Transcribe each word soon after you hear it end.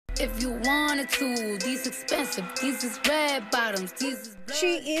if you wanted to. These expensive, these is red bottoms, these is red.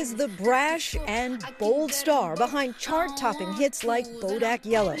 She is the brash and bold star behind chart-topping hits like Bodak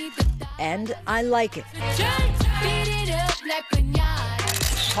Yellow and I Like It.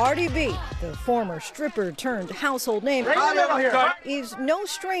 Cardi B, the former stripper turned household name, is no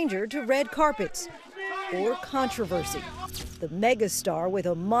stranger to red carpets or controversy. The megastar with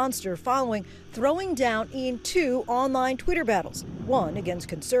a monster following throwing down in 2 online Twitter battles, one against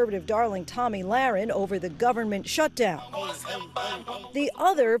conservative darling Tomi Lahren over the government shutdown, the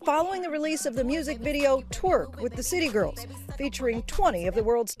other following the release of the music video Twerk with the City Girls, featuring 20 of the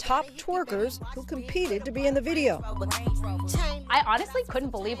world's top twerkers who competed to be in the video. I honestly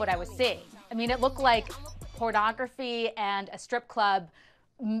couldn't believe what I was seeing. I mean, it looked like pornography and a strip club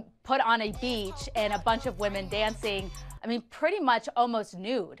put on a beach and a bunch of women dancing. I mean, pretty much almost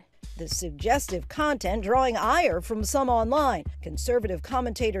nude. The suggestive content drawing ire from some online. Conservative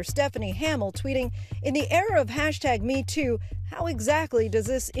commentator Stephanie Hamill tweeting, "In the era of #MeToo, how exactly does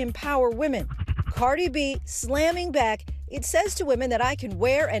this empower women?" Cardi B slamming back, "It says to women that I can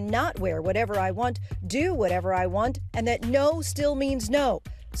wear and not wear whatever I want, do whatever I want, and that no still means no.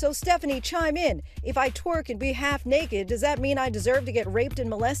 So Stephanie, chime in. If I twerk and be half naked, does that mean I deserve to get raped and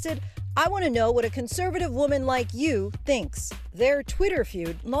molested? I want to know what a conservative woman like you thinks." Their Twitter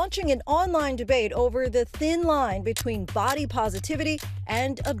feud launching an online debate over the thin line between body positivity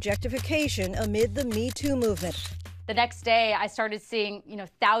and objectification amid the Me Too movement. The next day, I started seeing,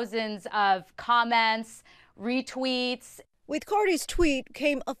 thousands of comments, retweets. With Cardi's tweet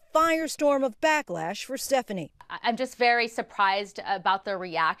came a firestorm of backlash for Stephanie. I'm just very surprised about the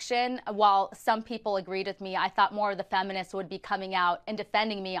reaction. While some people agreed with me, I thought more of the feminists would be coming out and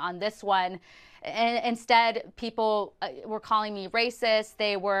defending me on this one. And instead, people were calling me racist.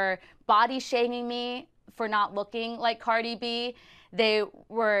 They were body shaming me for not looking like Cardi B. They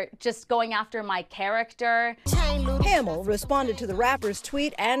were just going after my character. Hamill responded to the rapper's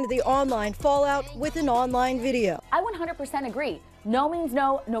tweet and the online fallout with an online video. I 100% agree. No means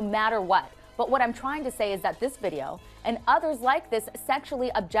no, no matter what. But what I'm trying to say is that this video and others like this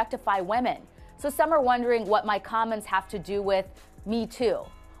sexually objectify women. So some are wondering what my comments have to do with Me Too.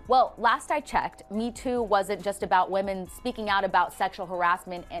 Well, last I checked, Me Too wasn't just about women speaking out about sexual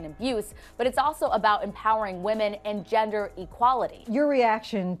harassment and abuse, but it's also about empowering women and gender equality. Your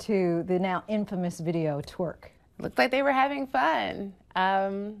reaction to the now infamous video, Twerk? Looked like they were having fun. A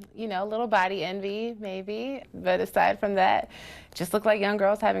little body envy, maybe. But aside from that, just looked like young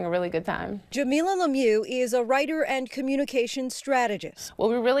girls having a really good time. Jamila Lemieux is a writer and communication strategist. What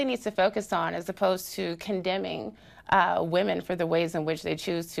we really need to focus on, as opposed to condemning women for the ways in which they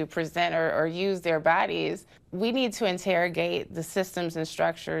choose to present or use their bodies, we need to interrogate the systems and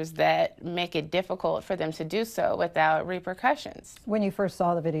structures that make it difficult for them to do so without repercussions. When you first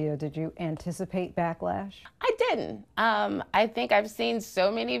saw the video, did you anticipate backlash? I didn't. I think I've seen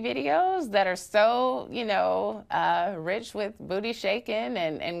so many videos that are so, rich with booty shaking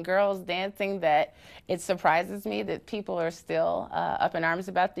and girls dancing that it surprises me that people are still up in arms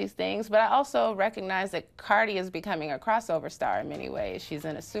about these things. But I also recognize that Cardi is becoming a crossover star in many ways. She's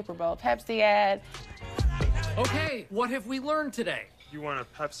in a Super Bowl Pepsi ad. Okay, what have we learned today? You want a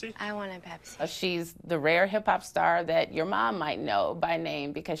Pepsi? I want a Pepsi. She's the rare hip-hop star that your mom might know by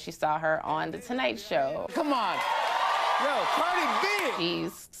name because she saw her on The Tonight Show. Come on. Yo, Cardi B!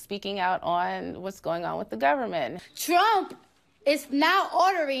 She's speaking out on what's going on with the government. Trump is now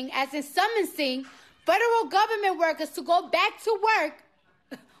ordering, as in summoning, federal government workers to go back to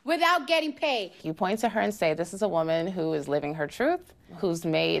work without getting paid. You point to her and say, this is a woman who is living her truth, who's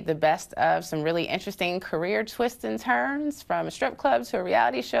made the best of some really interesting career twists and turns, from a strip club to a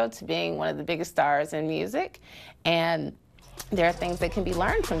reality show to being one of the biggest stars in music. And there are things that can be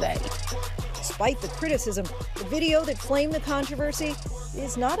learned from that. Despite the criticism, the video that flamed the controversy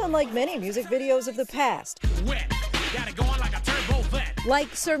is not unlike many music videos of the past. Wet. Got it going like a turbo vet.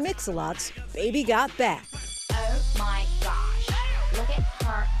 Like Sir Mix-a-Lot's Baby Got Back. Oh my gosh, look at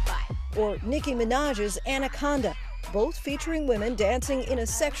her butt. Or Nicki Minaj's Anaconda, both featuring women dancing in a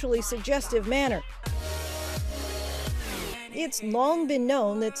sexually suggestive manner. It's long been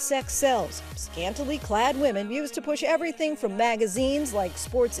known that sex sells. Scantily clad women used to push everything from magazines like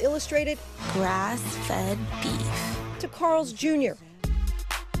Sports Illustrated, Grass-fed beef, to Carl's Jr.,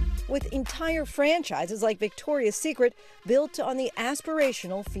 with entire franchises like Victoria's Secret built on the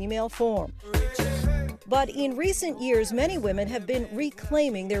aspirational female form. But in recent years, many women have been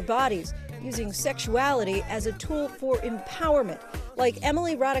reclaiming their bodies, using sexuality as a tool for empowerment, like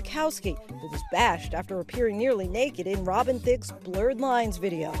Emily Ratajkowski, who was bashed after appearing nearly naked in Robin Thicke's Blurred Lines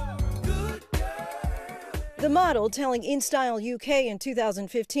video. The model telling InStyle UK in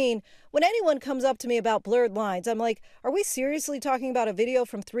 2015, when anyone comes up to me about blurred lines, I'm like, are we seriously talking about a video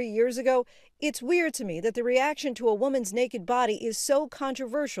from 3 years ago? It's weird to me that the reaction to a woman's naked body is so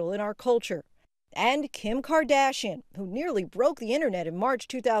controversial in our culture. And Kim Kardashian, who nearly broke the internet in March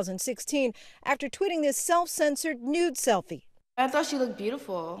 2016 after tweeting this self-censored nude selfie. I thought she looked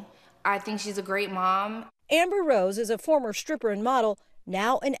beautiful. I think she's a great mom. Amber Rose is a former stripper and model,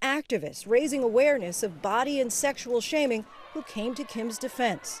 now an activist raising awareness of body and sexual shaming, who came to Kim's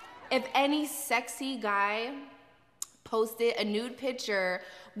defense. If any sexy guy posted a nude picture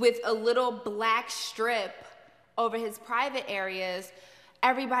with a little black strip over his private areas,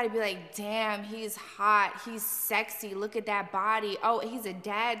 everybody be like, damn, he's hot, he's sexy, look at that body. Oh, he's a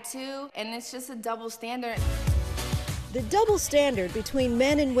dad too? And it's just a double standard. The double standard between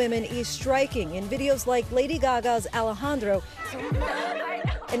men and women is striking in videos like Lady Gaga's Alejandro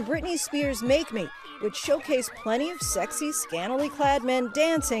and Britney Spears' Make Me, which showcase plenty of sexy, scantily clad men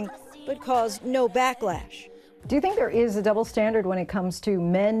dancing, but caused no backlash. Do you think there is a double standard when it comes to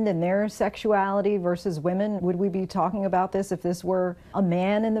men and their sexuality versus women? Would we be talking about this if this were a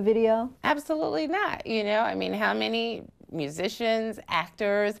man in the video? Absolutely not. You know, I mean, how many musicians,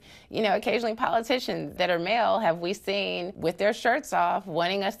 actors, you know, occasionally politicians that are male have we seen with their shirts off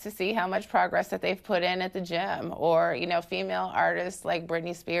wanting us to see how much progress that they've put in at the gym, or, you know, female artists like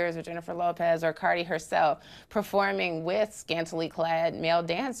Britney Spears or Jennifer Lopez or Cardi herself performing with scantily clad male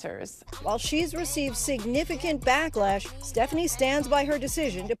dancers. While she's received significant backlash, Stephanie stands by her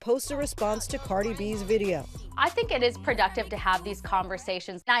decision to post a response to Cardi B's video. I think it is productive to have these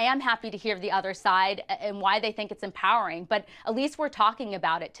conversations. I am happy to hear the other side and why they think it's empowering, but at least we're talking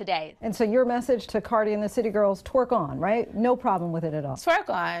about it today. And so your message to Cardi and the City Girls, twerk on, right? No problem with it at all. Twerk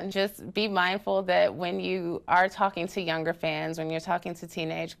on. Just be mindful that when you are talking to younger fans, when you're talking to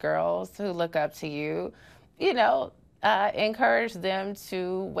teenage girls who look up to you, you know, encourage them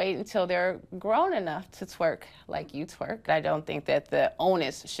to wait until they're grown enough to twerk like you twerk. I don't think that the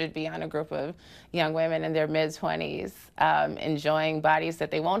onus should be on a group of young women in their mid-20s enjoying bodies that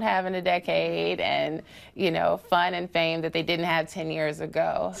they won't have in a decade, and, you know, fun and fame that they didn't have 10 years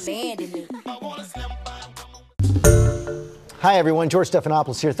ago. Hi everyone, George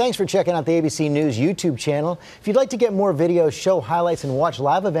Stephanopoulos here. Thanks for checking out the ABC News YouTube channel. If you'd like to get more videos, show highlights, and watch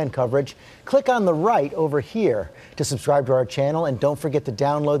live event coverage, click on the right over here to subscribe to our channel, and don't forget to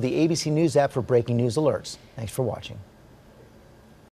download the ABC News app for breaking news alerts. Thanks for watching.